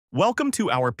Welcome to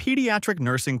our pediatric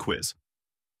nursing quiz.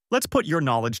 Let's put your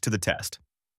knowledge to the test.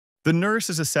 The nurse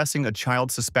is assessing a child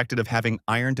suspected of having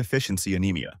iron deficiency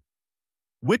anemia.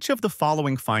 Which of the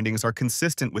following findings are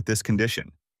consistent with this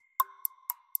condition?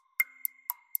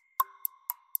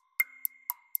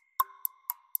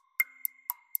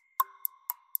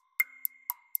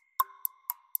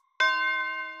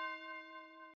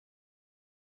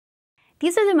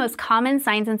 These are the most common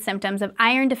signs and symptoms of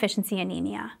iron deficiency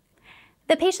anemia.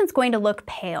 The patient's going to look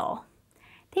pale.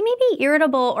 They may be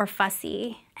irritable or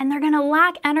fussy, and they're going to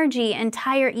lack energy and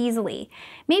tire easily.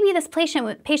 Maybe this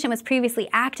patient was previously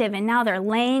active and now they're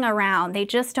laying around. They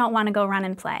just don't want to go run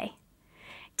and play.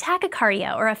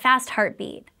 Tachycardia, or a fast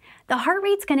heartbeat. The heart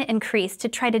rate's going to increase to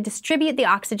try to distribute the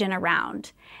oxygen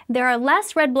around. There are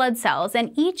less red blood cells,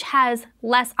 and each has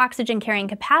less oxygen carrying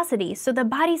capacity, so the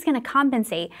body's going to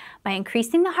compensate by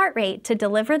increasing the heart rate to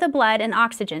deliver the blood and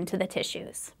oxygen to the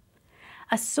tissues.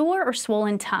 A sore or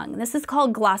swollen tongue. This is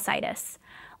called glossitis.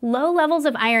 Low levels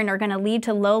of iron are going to lead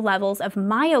to low levels of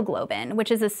myoglobin,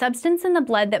 which is a substance in the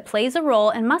blood that plays a role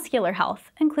in muscular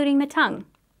health, including the tongue.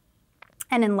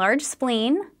 An enlarged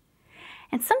spleen,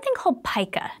 and something called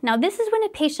pica. Now, this is when a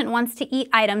patient wants to eat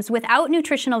items without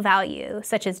nutritional value,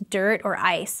 such as dirt or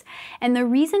ice, and the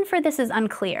reason for this is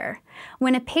unclear.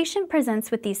 When a patient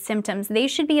presents with these symptoms, they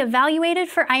should be evaluated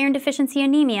for iron deficiency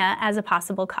anemia as a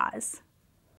possible cause.